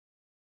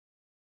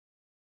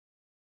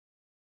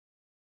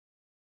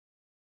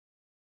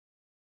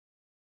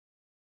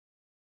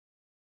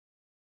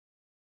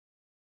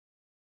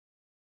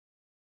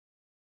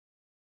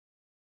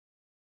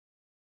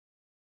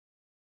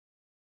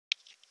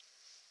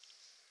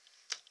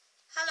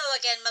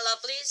again, my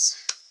lovelies.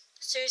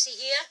 Susie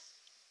here,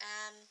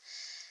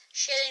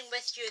 sharing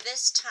with you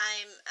this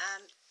time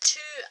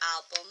two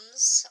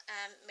albums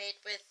made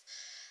with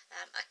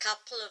a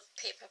couple of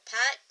paper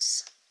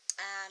packs.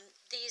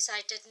 These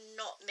I did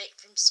not make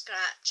from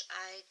scratch,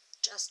 I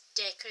just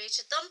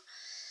decorated them,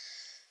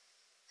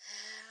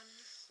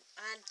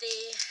 and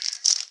they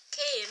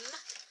came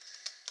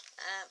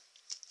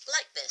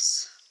like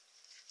this.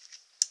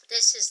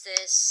 This is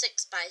the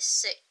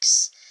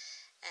 6x6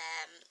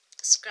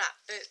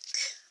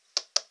 scrapbook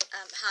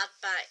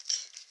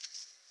hardback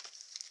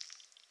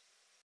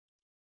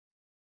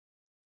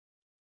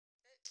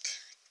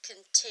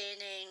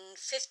containing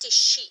 50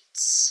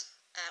 sheets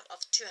of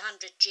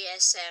 200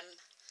 GSM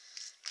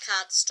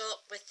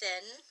cardstock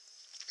within,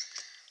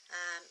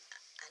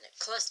 and it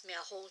cost me a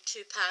whole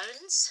 £2.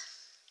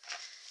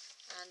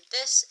 And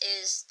this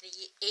is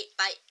the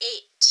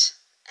 8x8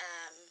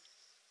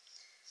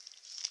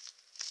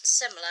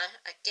 similar,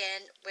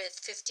 again with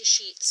 50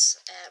 sheets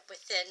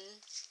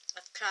within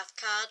of craft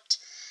card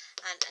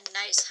and a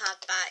nice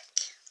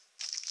hardback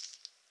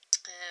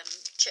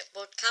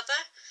chipboard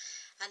cover,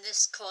 and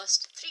this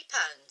cost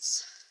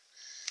 £3.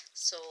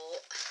 So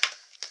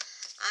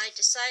I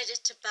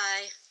decided to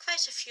buy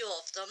quite a few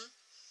of them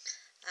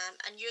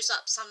and use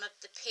up some of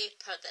the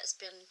paper that's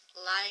been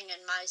lying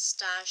in my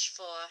stash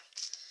for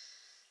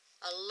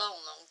a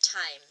long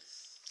time.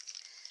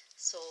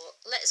 So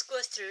let's go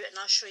through and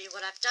I'll show you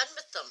what I've done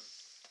with them.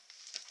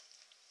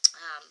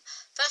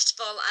 First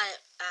of all, I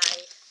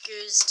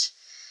used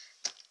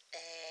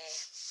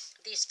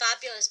these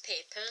fabulous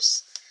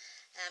papers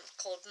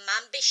called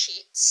Mambi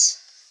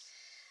sheets,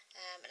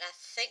 and I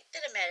think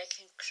they're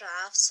American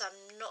Crafts.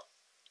 I'm not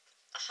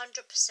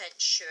 100%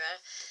 sure,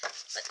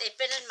 but they've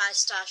been in my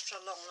stash for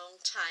a long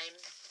time.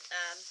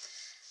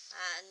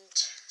 And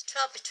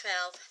 12 by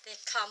 12, they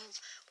come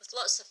with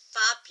lots of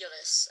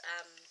fabulous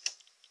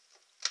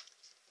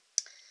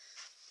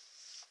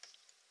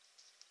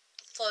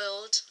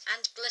foiled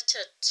and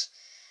glittered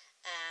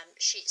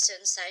sheets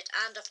inside,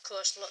 and of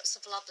course lots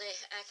of lovely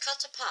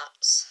cut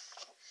aparts.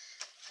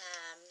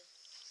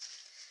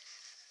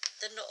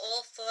 They're not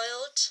all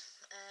foiled,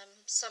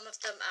 some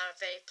of them are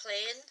very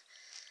plain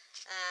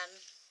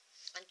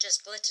and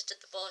just glittered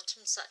at the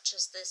bottom, such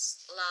as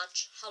this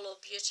large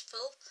Hello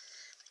Beautiful,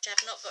 which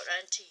I've not got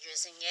round to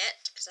using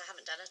yet because I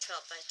haven't done a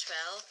 12 by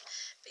 12,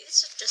 but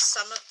these are just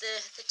some of the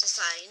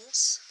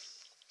designs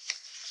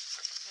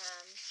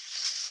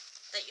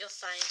that you'll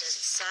find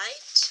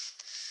inside.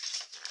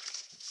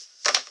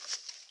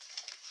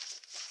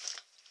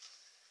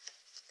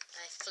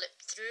 I flip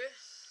through.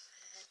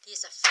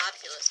 These are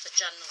fabulous for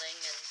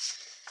journaling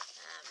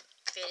and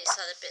various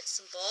other bits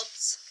and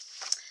bobs.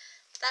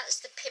 That's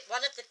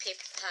one of the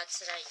paper pads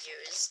that I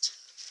used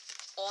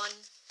on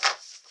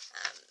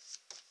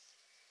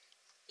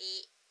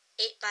the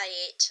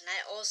 8x8, and I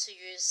also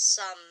used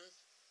some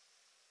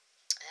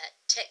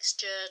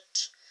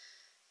textured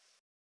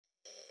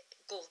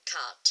gold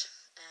card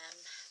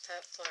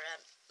for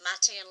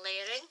matting and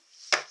layering.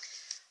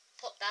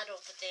 Put that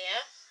over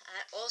there.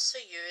 I also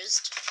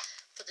used,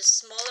 for the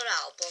smaller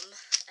album,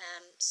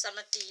 some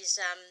of these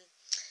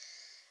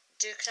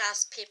Do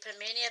Crafts Paper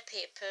Mania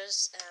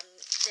papers.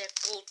 They're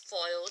gold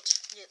foiled.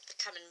 They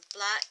come in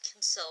black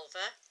and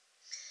silver,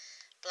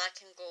 black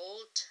and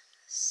gold,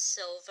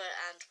 silver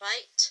and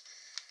white,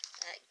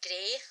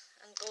 grey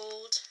and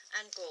gold,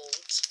 and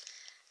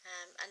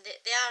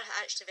they are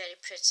actually very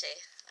pretty,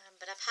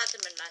 but I've had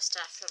them in my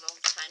stash for a long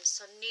time,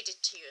 so I needed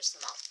to use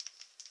them up.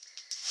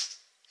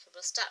 So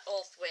we'll start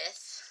off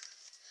with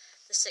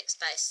the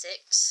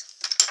 6x6.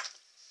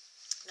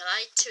 Now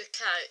I took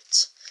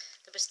out,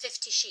 there was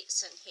 50 sheets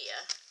in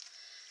here,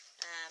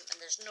 and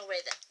there's no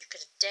way that you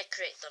could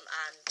decorate them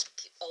and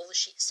keep all the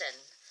sheets in.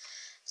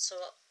 So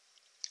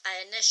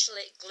I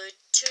initially glued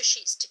 2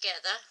 sheets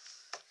together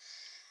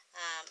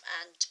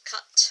and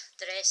cut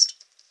the rest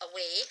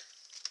away,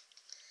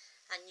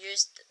 and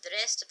used the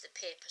rest of the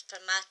paper for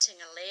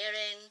matting and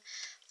layering,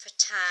 for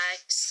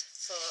tags,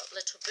 for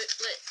little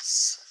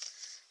booklets.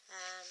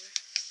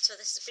 So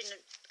this has been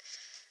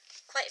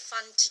quite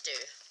fun to do.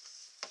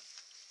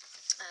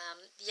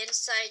 The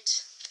inside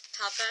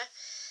cover,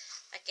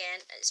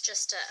 again, it's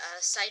just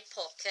a side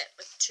pocket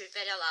with 2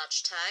 very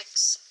large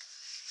tags,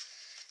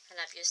 and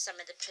I've used some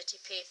of the pretty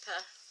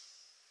paper.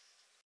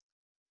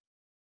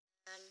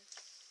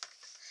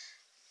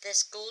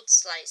 This gold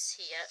slice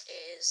here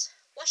is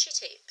washi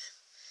tape,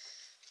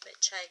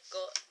 which I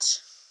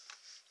got.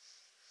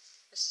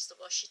 This is the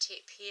washi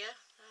tape here.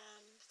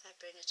 If I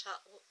bring it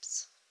up,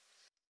 whoops.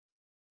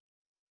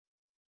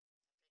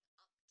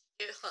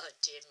 Oh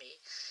dear me,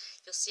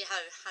 you'll see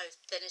how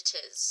thin it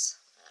is.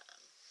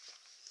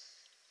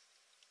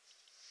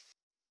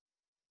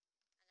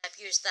 I've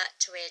used that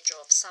to edge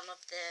off some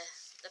of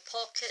the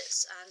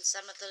pockets and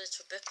some of the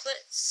little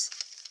booklets.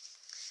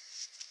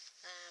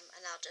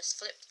 And I'll just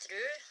flip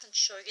through and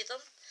show you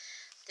them.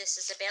 This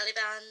is a belly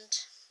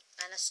band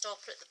and a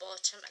stopper at the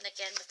bottom, and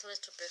again with a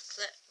little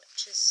booklet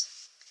which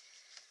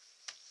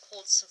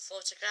holds some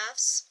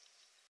photographs.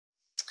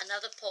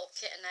 another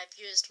pocket, and I've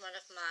used one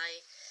of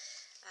my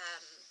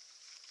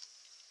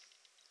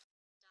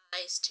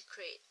dies to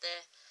create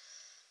the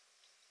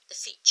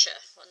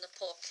feature on the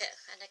pocket,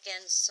 and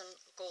again some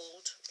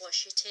gold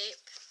washi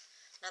tape,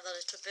 another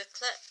little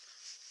booklet,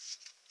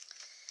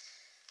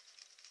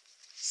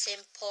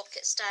 same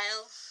pocket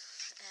style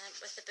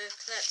with the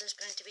booklet. There's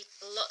going to be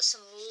lots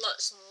and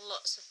lots and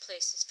lots of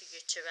places for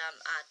you to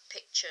add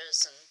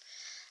pictures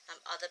and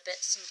other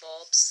bits and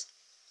bobs.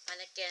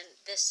 And again,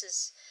 this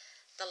is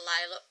the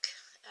lilac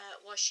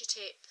washi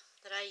tape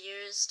that I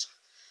used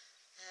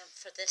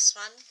for this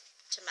one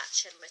to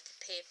match in with the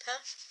paper.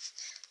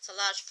 It's a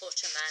large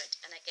photo mount,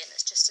 and again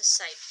it's just a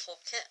side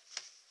pocket.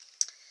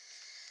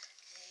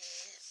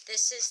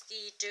 This is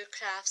the Do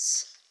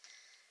Crafts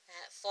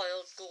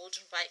foiled gold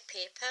and white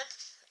paper,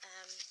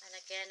 and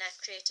again I've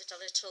created a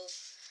little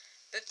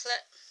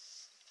booklet,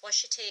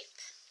 washi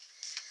tape,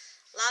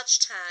 large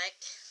tag,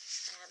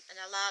 and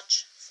a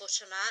large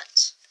photo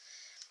mat,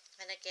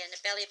 and again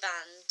a belly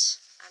band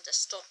and a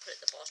stopper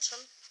at the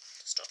bottom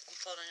to stop them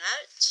falling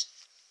out.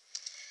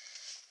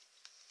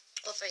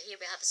 Over here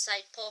we have a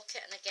side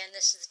pocket, and again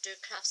this is the Do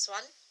Crafts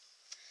one,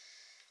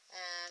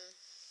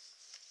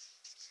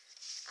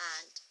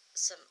 and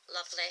some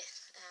lovely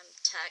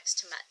tags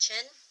to match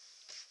in.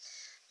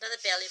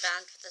 Another belly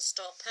band with a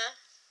stopper,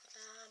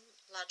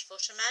 large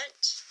photo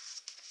mount,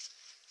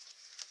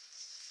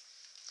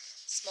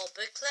 small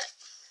booklet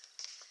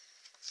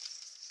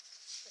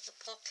with a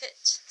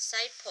pocket,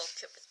 side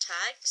pocket with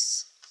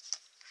tags.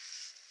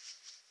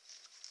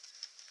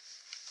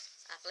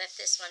 I've left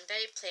this one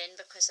very plain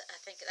because I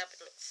think that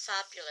would look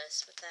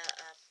fabulous with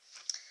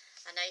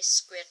a nice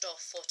squared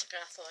off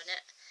photograph on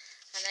it.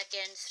 And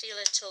again, 3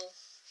 little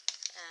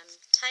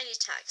tiny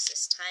tags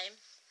this time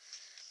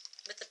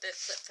with the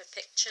booklet for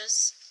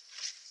pictures.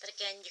 But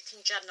again, you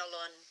can journal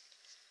on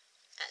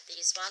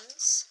these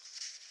ones.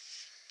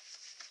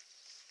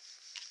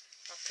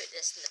 I'll put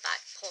this in the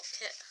back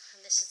pocket,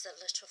 and this is the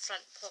little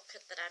front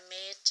pocket that I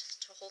made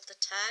to hold the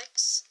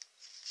tags.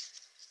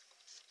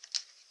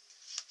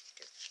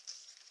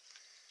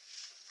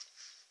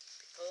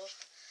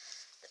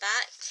 The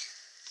back,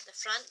 the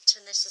front,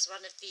 and this is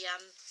one of the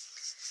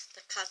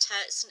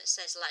cutouts, and it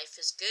says "Life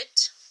is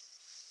Good."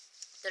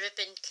 The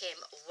ribbon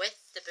came with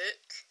the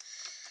book,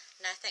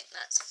 and I think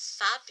that's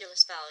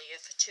fabulous value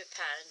for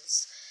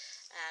 £2,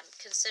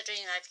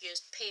 considering I've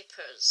used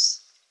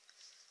papers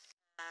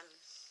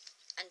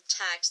and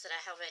tags that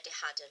I already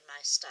had in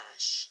my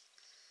stash.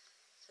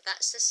 So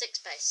that's the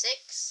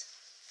 6x6,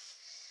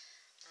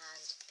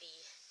 and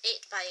the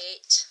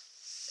 8x8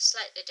 is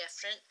slightly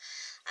different.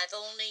 I've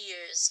only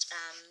used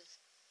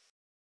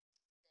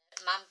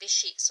Mambi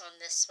sheets on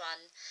this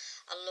one,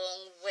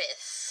 along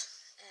with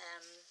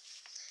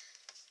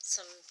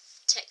some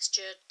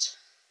textured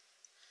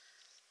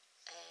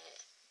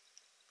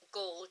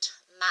gold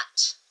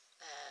matte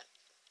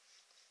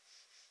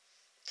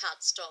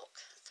cardstock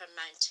for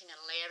mounting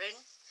and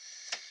layering.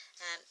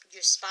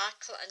 Use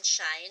Sparkle and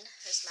Shine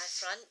as my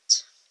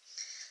front.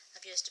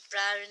 I've used a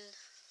brown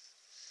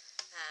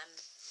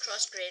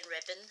cross grain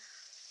ribbon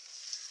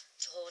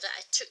to hold it.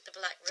 I took the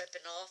black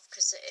ribbon off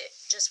because it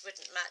just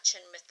wouldn't match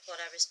in with what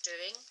I was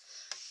doing,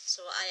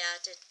 so I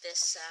added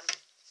this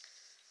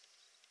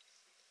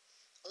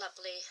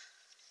lovely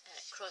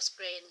cross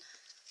grain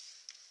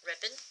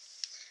ribbon.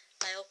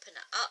 I open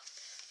it up.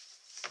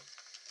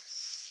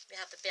 We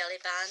have a belly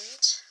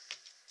band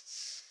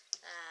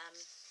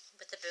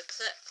with the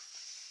booklet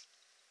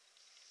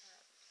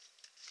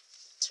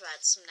to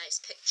add some nice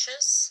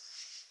pictures.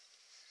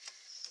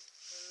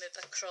 Move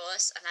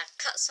across, and I've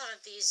cut some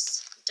of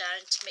these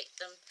down to make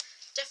them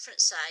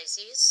different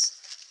sizes,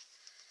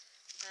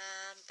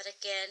 but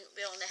again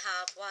we only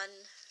have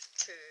 1,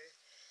 2,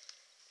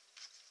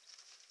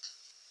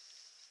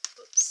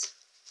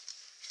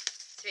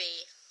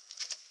 3,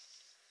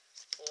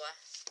 4,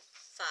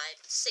 5,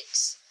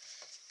 6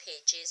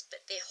 pages,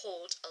 but they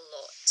hold a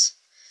lot.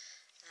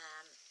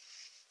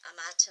 A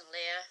matte and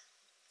layer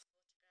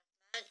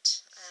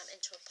mount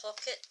into a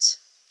pocket.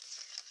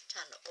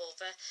 Turn it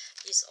over.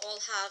 These all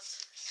have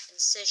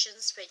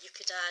incisions where you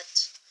could add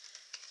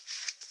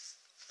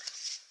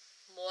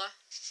more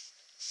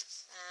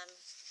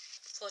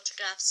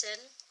photographs in.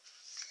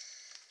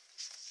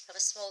 I have a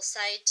small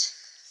side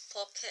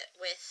pocket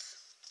with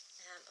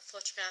a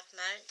photograph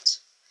mount,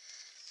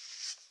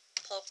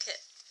 pocket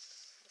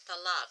with a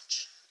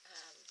large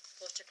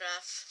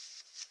photograph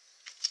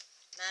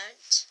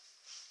mount.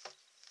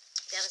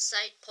 We have a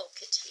side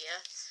pocket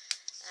here,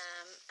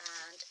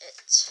 and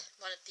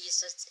one of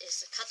these is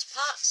the cut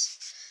apart,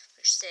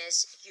 which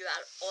says "You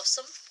are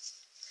awesome,"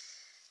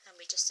 and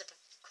we just have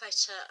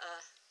quite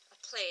a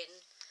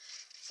plain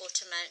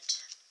photo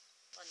mount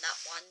on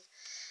that one.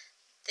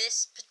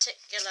 This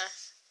particular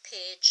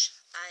page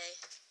I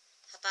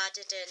have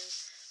added in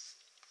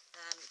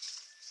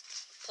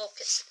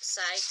pockets at the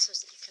side so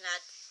that you can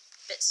add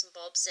bits and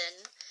bobs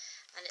in,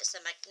 and it's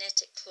a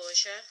magnetic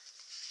closure.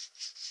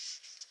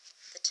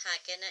 The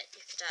tag in it,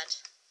 you could add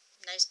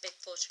nice big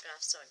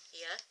photographs on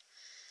here,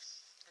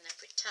 And if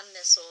we turn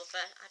this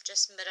over, I've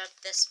just mirrored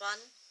this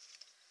one.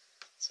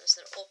 So as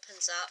it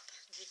opens up,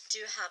 you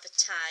do have a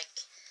tag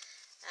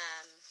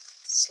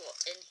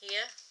slot in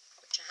here,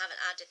 which I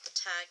haven't added the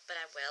tag,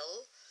 but I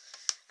will.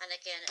 And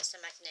again, it's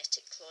a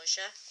magnetic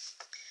closure.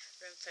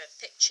 Room for a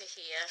picture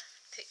here,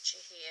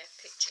 picture here,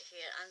 picture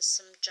here, and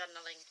some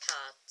journaling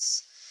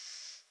cards.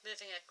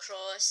 Moving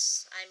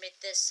across, I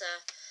made this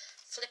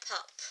flip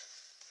up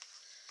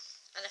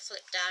and a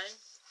flip down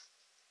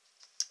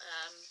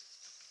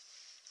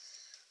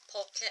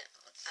pocket.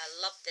 I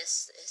love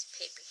this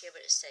paper here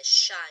where it says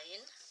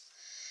shine.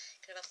 You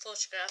can have a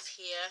photograph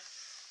here,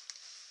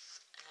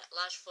 a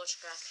large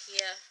photograph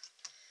here.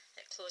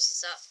 It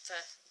closes up for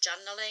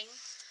journaling,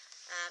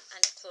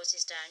 and it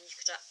closes down. You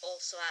could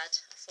also add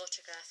a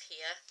photograph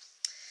here.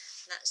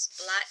 And that's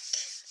black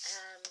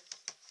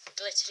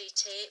glittery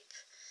tape,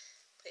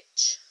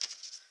 which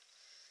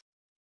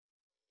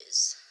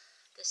is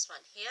this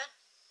one here.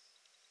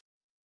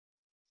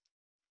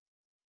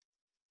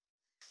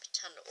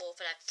 Turn it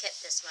over. I've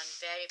kept this one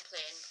very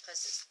plain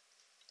because it's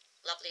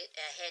lovely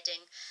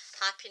heading.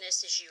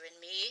 Happiness is you and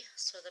me,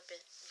 so there'll be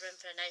room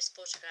for a nice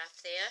photograph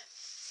there.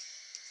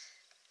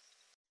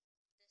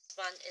 This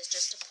one is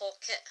just a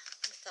pocket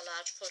with a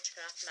large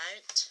photograph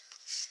mount.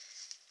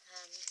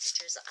 You could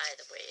use it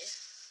either way.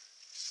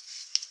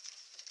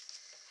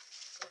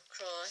 Go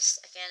across,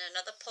 again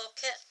another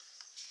pocket,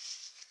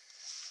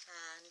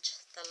 and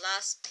the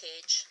last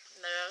page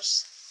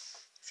mirrors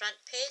the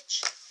front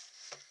page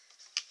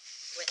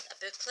with a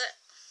booklet,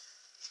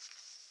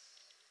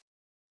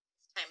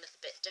 this time with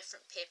a bit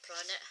different paper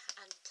on it,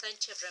 and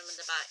plenty of room in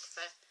the back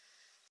for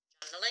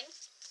journaling.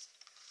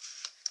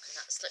 And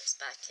that slips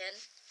back in,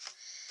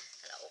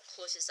 and it all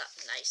closes up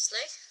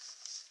nicely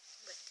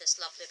with this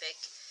lovely big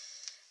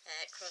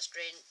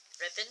cross-grain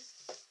ribbon.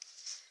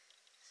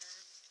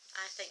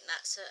 I think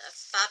that's a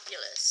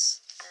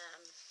fabulous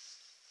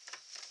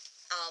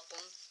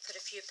album for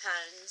a few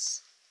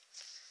pounds,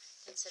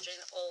 considering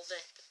all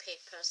the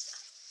papers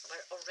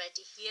were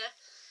already here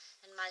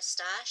in my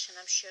stash, and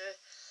I'm sure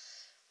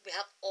we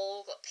have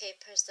all got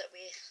papers that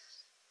we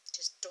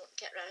just don't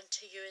get round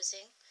to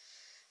using.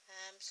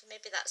 So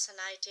maybe that's an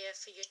idea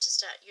for you to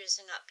start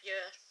using up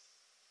your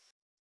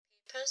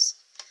papers,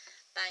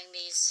 buying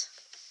these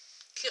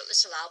cute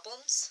little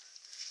albums,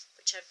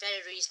 which are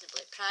very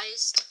reasonably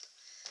priced.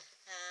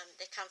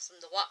 They come from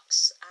the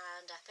Works,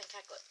 and I think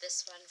I got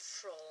this one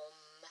from,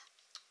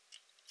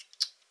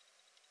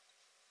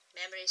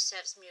 memory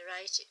serves me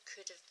right, it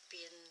could have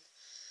been,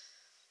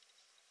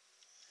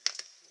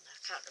 I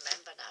can't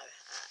remember now.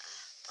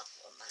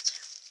 Won't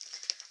matter.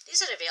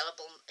 These are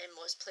available in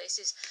most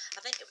places.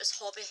 I think it was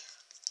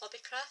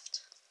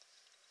Hobbycraft.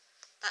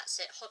 That's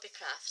it,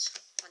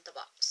 Hobbycraft and the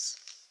Works.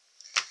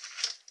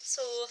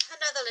 So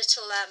another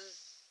little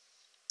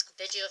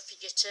video for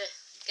you to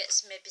get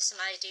maybe some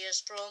ideas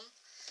from.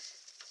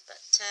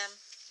 But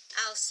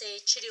I'll say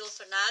cheerio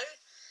for now,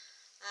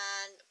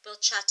 and we'll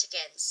chat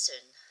again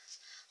soon.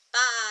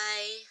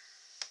 Bye!